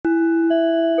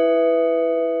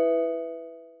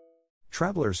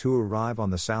Travelers who arrive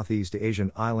on the Southeast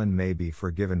Asian island may be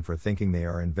forgiven for thinking they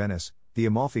are in Venice, the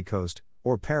Amalfi Coast,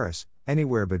 or Paris,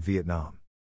 anywhere but Vietnam.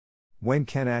 When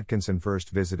Ken Atkinson first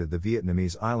visited the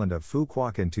Vietnamese island of Phu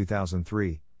Quoc in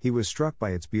 2003, he was struck by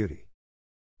its beauty.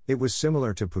 It was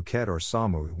similar to Phuket or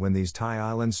Samui when these Thai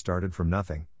islands started from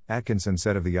nothing, Atkinson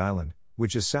said of the island,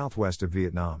 which is southwest of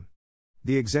Vietnam.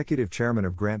 The executive chairman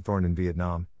of Grant Thornton in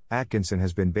Vietnam, Atkinson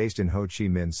has been based in Ho Chi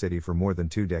Minh City for more than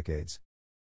 2 decades.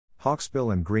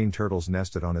 Hawksbill and green turtles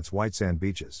nested on its white sand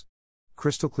beaches.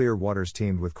 Crystal clear waters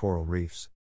teemed with coral reefs.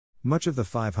 Much of the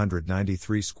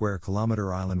 593 square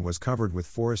kilometer island was covered with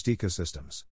forest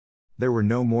ecosystems. There were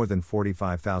no more than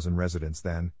 45,000 residents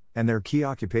then, and their key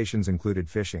occupations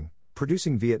included fishing,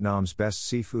 producing Vietnam's best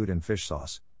seafood and fish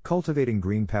sauce, cultivating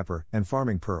green pepper, and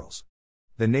farming pearls.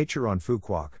 The nature on Phu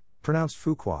Quoc, pronounced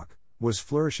Phu Quoc, was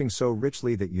flourishing so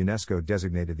richly that UNESCO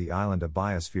designated the island a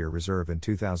biosphere reserve in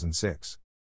 2006.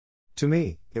 To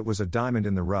me, it was a diamond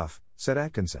in the rough, said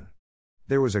Atkinson.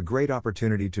 There was a great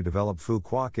opportunity to develop Phu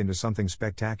Quoc into something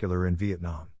spectacular in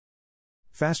Vietnam.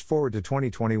 Fast forward to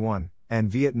 2021,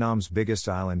 and Vietnam's biggest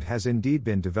island has indeed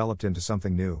been developed into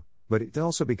something new, but it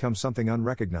also becomes something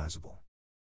unrecognizable.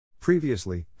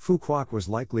 Previously, Phu Quoc was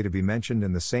likely to be mentioned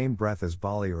in the same breath as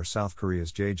Bali or South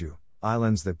Korea's Jeju,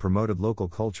 islands that promoted local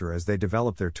culture as they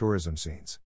developed their tourism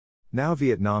scenes. Now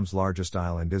Vietnam's largest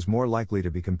island is more likely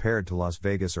to be compared to Las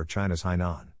Vegas or China's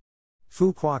Hainan.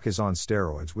 Phu Quoc is on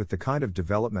steroids with the kind of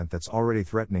development that's already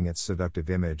threatening its seductive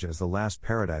image as the last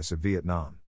paradise of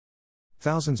Vietnam.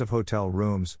 Thousands of hotel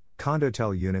rooms,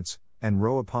 condotel units, and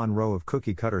row upon row of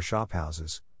cookie-cutter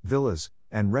shophouses, villas,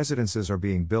 and residences are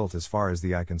being built as far as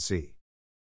the eye can see.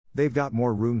 They've got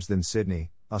more rooms than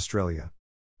Sydney, Australia.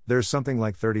 There's something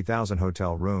like 30,000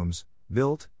 hotel rooms,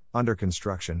 built, under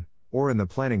construction, or in the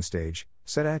planning stage,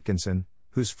 said Atkinson,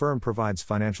 whose firm provides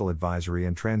financial advisory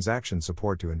and transaction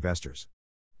support to investors.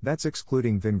 That's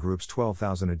excluding Vingroup's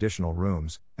 12,000 additional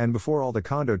rooms, and before all the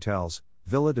condotels,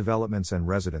 villa developments and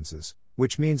residences,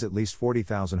 which means at least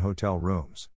 40,000 hotel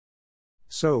rooms.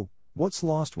 So, what's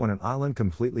lost when an island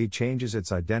completely changes its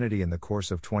identity in the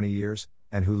course of 20 years,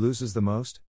 and who loses the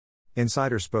most?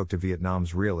 Insider spoke to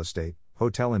Vietnam's real estate,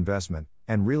 hotel investment,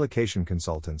 and relocation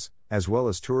consultants, as well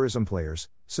as tourism players,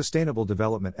 sustainable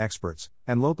development experts,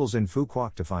 and locals in Phu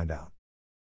Quoc to find out.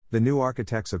 The new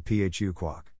architects of Phu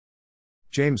Quoc.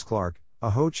 James Clark,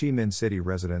 a Ho Chi Minh City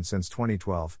resident since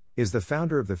 2012, is the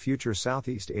founder of the Future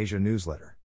Southeast Asia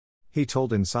newsletter. He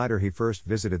told Insider he first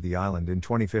visited the island in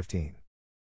 2015.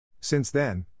 Since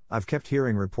then, I've kept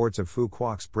hearing reports of Phu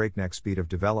Quoc's breakneck speed of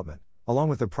development, along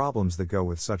with the problems that go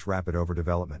with such rapid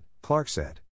overdevelopment, Clark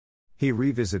said. He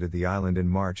revisited the island in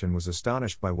March and was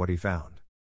astonished by what he found.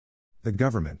 The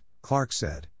government, Clark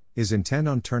said, is intent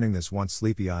on turning this once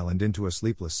sleepy island into a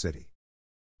sleepless city.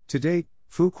 To date,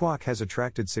 Phu Quoc has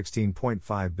attracted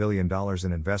 $16.5 billion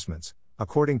in investments,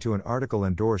 according to an article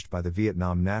endorsed by the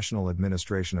Vietnam National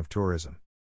Administration of Tourism.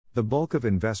 The bulk of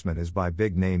investment is by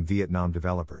big-name Vietnam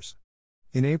developers.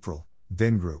 In April,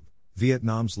 Vingroup,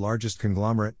 Vietnam's largest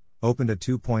conglomerate, opened a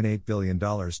 $2.8 billion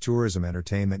tourism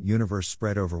entertainment universe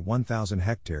spread over 1,000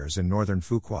 hectares in northern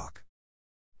Phu Quoc.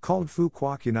 Called Phu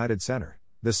Quoc United Center,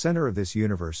 the center of this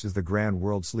universe is the Grand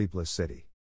World Sleepless City.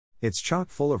 It's chock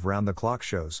full of round-the-clock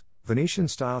shows,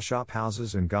 Venetian-style shop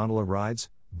houses and gondola rides,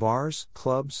 bars,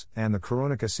 clubs, and the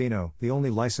Corona Casino, the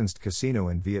only licensed casino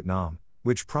in Vietnam,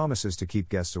 which promises to keep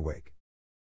guests awake.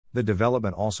 The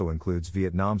development also includes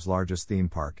Vietnam's largest theme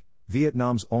park,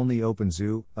 Vietnam's only open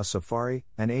zoo, a safari,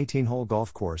 an 18-hole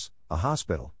golf course, a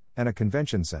hospital, and a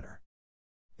convention center.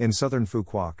 In southern Phu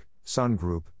Quoc, Sun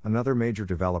Group, another major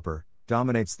developer,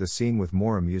 dominates the scene with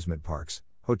more amusement parks,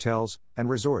 hotels, and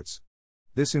resorts.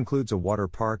 This includes a water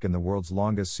park and the world's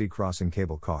longest sea-crossing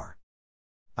cable car.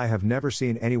 I have never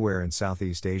seen anywhere in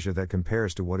Southeast Asia that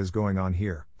compares to what is going on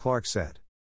here, Clark said.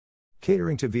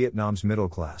 Catering to Vietnam's middle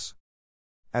class.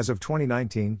 As of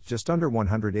 2019, just under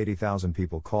 180,000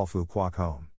 people call Phu Quoc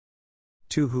home.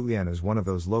 Tu Huyen is one of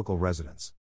those local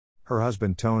residents. Her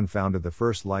husband Tone founded the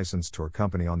first licensed tour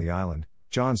company on the island,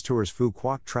 John's Tours Phu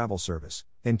Quoc Travel Service,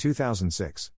 in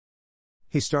 2006.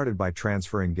 He started by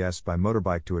transferring guests by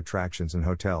motorbike to attractions and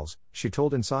hotels, she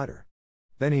told Insider.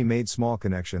 Then he made small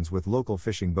connections with local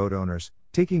fishing boat owners,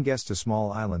 taking guests to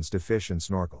small islands to fish and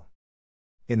snorkel.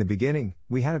 In the beginning,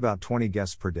 we had about 20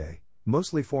 guests per day,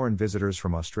 mostly foreign visitors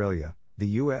from Australia, the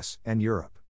US, and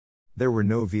Europe. There were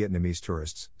no Vietnamese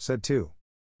tourists, said Tu.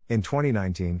 In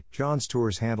 2019, John's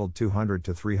Tours handled 200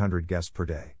 to 300 guests per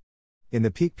day. In the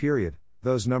peak period,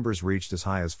 those numbers reached as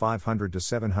high as 500 to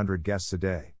 700 guests a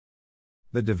day.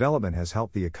 The development has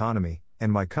helped the economy,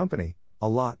 and my company, a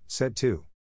lot, said Tu.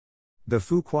 The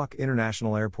Phu Quoc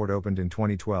International Airport opened in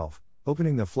 2012,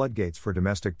 opening the floodgates for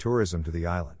domestic tourism to the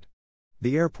island.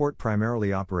 The airport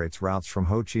primarily operates routes from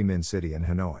Ho Chi Minh City and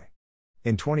Hanoi.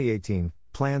 In 2018,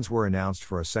 plans were announced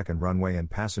for a second runway and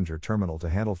passenger terminal to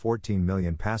handle 14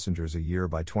 million passengers a year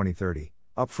by 2030,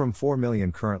 up from 4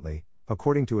 million currently,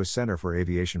 according to a Center for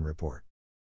Aviation report.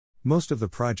 Most of the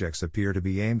projects appear to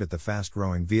be aimed at the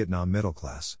fast-growing Vietnam middle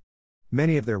class.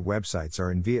 Many of their websites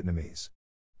are in Vietnamese.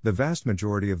 The vast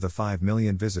majority of the 5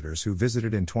 million visitors who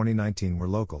visited in 2019 were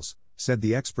locals, said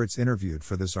the experts interviewed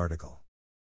for this article.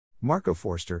 Marco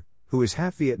Forster, who is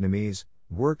half Vietnamese,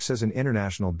 works as an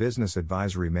international business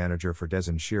advisory manager for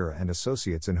Des Shira and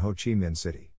Associates in Ho Chi Minh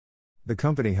City. The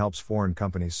company helps foreign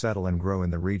companies settle and grow in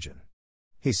the region.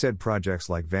 He said projects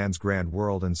like Van's Grand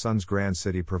World and Sun's Grand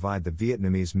City provide the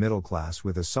Vietnamese middle class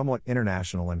with a somewhat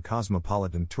international and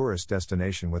cosmopolitan tourist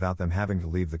destination without them having to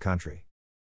leave the country.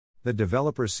 The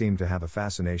developers seem to have a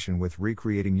fascination with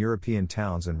recreating European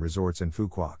towns and resorts in Phu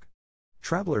Quoc.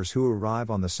 Travelers who arrive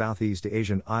on the Southeast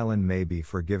Asian island may be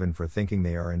forgiven for thinking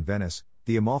they are in Venice,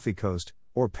 the Amalfi Coast,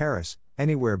 or Paris,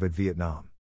 anywhere but Vietnam.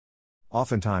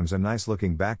 Oftentimes a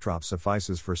nice-looking backdrop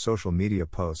suffices for social media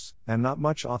posts, and not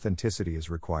much authenticity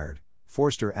is required,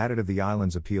 Forster added of the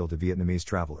island's appeal to Vietnamese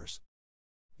travelers.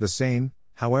 The same,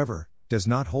 however, does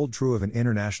not hold true of an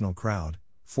international crowd,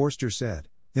 Forster said.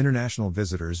 International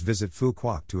visitors visit Phu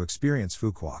Quoc to experience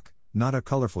Phu Quoc, not a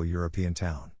colorful European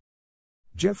town.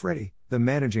 Jeff Reddy, the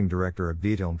managing director of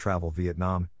Detailed Travel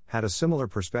Vietnam, had a similar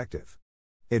perspective.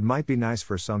 It might be nice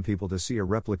for some people to see a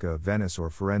replica of Venice or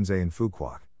Firenze in Phu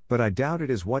Quoc, but I doubt it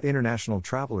is what international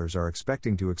travelers are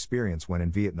expecting to experience when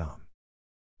in Vietnam.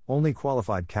 Only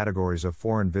qualified categories of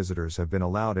foreign visitors have been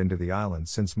allowed into the island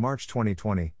since March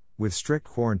 2020, with strict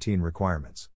quarantine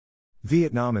requirements.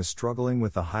 Vietnam is struggling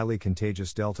with the highly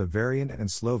contagious Delta variant and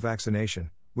slow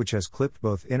vaccination, which has clipped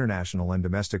both international and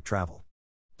domestic travel.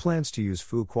 Plans to use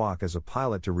Phu Quoc as a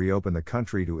pilot to reopen the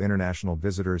country to international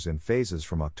visitors in phases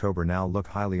from October now look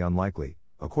highly unlikely,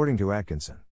 according to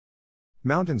Atkinson.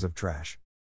 Mountains of trash.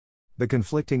 The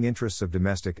conflicting interests of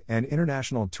domestic and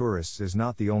international tourists is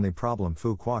not the only problem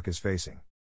Phu Quoc is facing.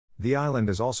 The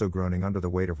island is also groaning under the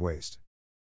weight of waste.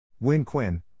 Nguyen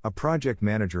Quinn, a project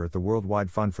manager at the Worldwide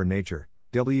Fund for Nature,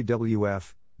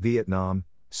 WWF, Vietnam,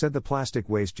 said the plastic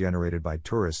waste generated by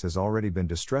tourists has already been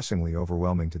distressingly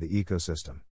overwhelming to the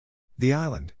ecosystem. The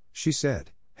island, she said,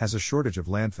 has a shortage of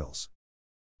landfills.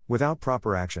 Without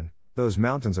proper action, those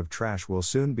mountains of trash will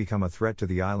soon become a threat to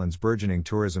the island's burgeoning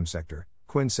tourism sector,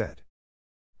 Quinn said.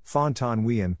 Phan Thanh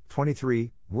Nguyen,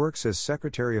 23, works as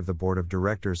secretary of the board of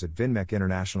directors at Vinmec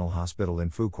International Hospital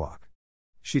in Phu Quoc.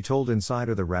 She told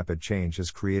Insider the rapid change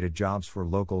has created jobs for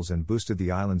locals and boosted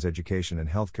the island's education and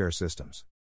healthcare systems.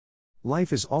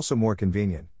 Life is also more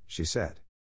convenient, she said.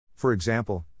 For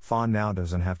example, Phan now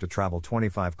doesn't have to travel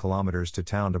 25 kilometers to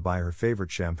town to buy her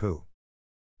favorite shampoo.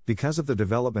 Because of the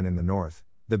development in the north,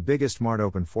 the biggest mart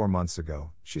opened 4 months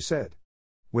ago, she said.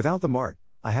 Without the mart,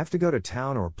 I have to go to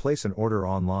town or place an order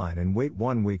online and wait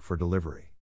 1 week for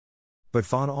delivery. But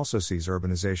Phan also sees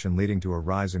urbanization leading to a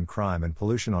rise in crime and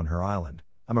pollution on her island.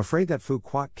 I'm afraid that Phu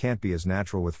Quoc can't be as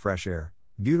natural with fresh air,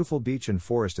 beautiful beach and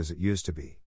forest as it used to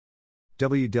be.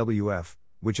 WWF,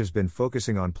 which has been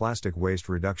focusing on plastic waste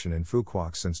reduction in Phu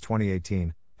Quoc since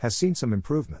 2018, has seen some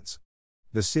improvements.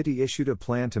 The city issued a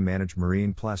plan to manage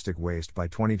marine plastic waste by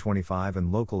 2025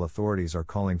 and local authorities are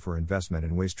calling for investment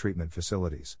in waste treatment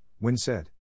facilities, Nguyen said.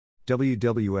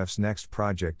 WWF's next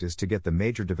project is to get the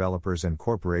major developers and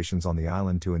corporations on the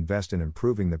island to invest in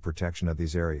improving the protection of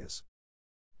these areas.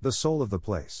 The soul of the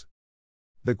place.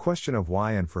 The question of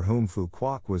why and for whom Phu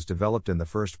Quoc was developed in the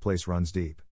first place runs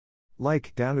deep.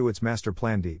 Like, down to its master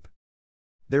plan deep.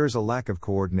 There is a lack of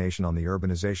coordination on the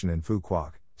urbanization in Phu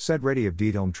Quoc, said Reddy of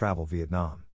Detailed Travel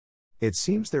Vietnam. It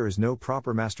seems there is no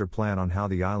proper master plan on how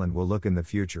the island will look in the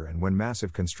future and when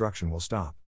massive construction will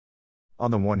stop.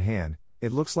 On the one hand,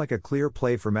 it looks like a clear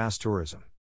play for mass tourism.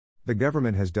 The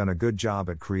government has done a good job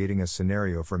at creating a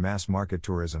scenario for mass market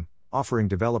tourism, offering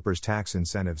developers tax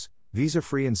incentives,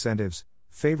 visa-free incentives,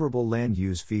 favorable land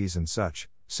use fees and such,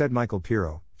 said Michael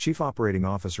Pirro, Chief Operating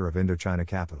Officer of Indochina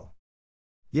Capital.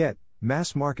 Yet,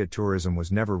 mass market tourism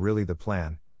was never really the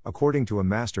plan, according to a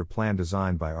master plan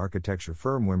designed by architecture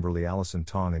firm Wimberley Allison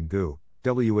Tong and Gu,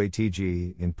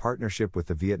 WATG, in partnership with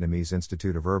the Vietnamese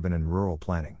Institute of Urban and Rural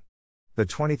Planning. The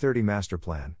 2030 Master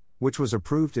Plan, which was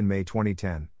approved in May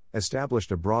 2010,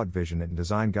 established a broad vision and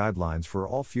design guidelines for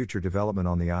all future development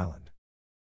on the island.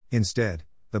 Instead,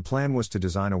 the plan was to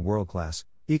design a world-class,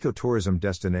 ecotourism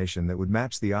destination that would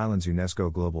match the island's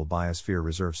UNESCO Global Biosphere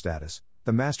Reserve status,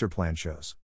 the master plan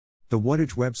shows. The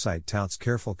Whatage website touts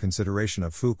careful consideration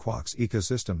of Phu Quoc's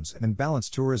ecosystems and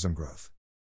balanced tourism growth.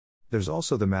 There's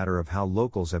also the matter of how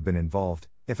locals have been involved,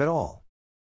 if at all.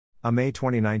 A May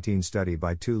 2019 study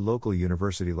by two local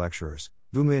university lecturers,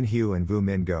 Vu Min Hu and Vu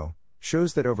Min Go,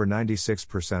 shows that over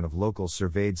 96% of locals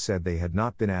surveyed said they had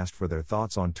not been asked for their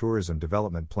thoughts on tourism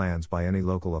development plans by any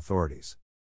local authorities.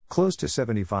 Close to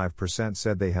 75%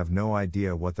 said they have no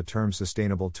idea what the term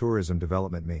sustainable tourism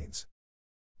development means.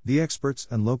 The experts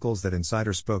and locals that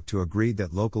Insider spoke to agreed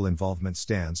that local involvement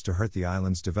stands to hurt the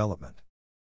island's development.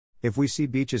 If we see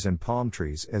beaches and palm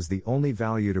trees as the only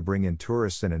value to bring in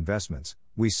tourists and investments,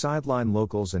 we sideline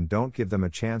locals and don't give them a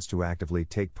chance to actively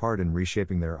take part in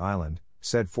reshaping their island,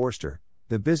 said Forster,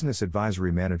 the business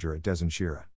advisory manager at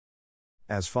Desenshira.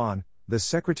 As Fan, the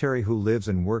secretary who lives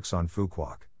and works on Phu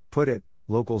Quoc, put it,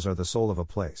 locals are the soul of a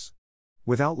place.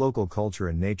 Without local culture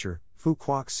and nature, Phu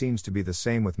Quoc seems to be the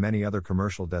same with many other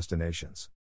commercial destinations.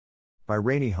 By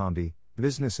Rainy Hamdi,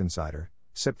 Business Insider,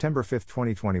 September 5,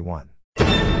 2021.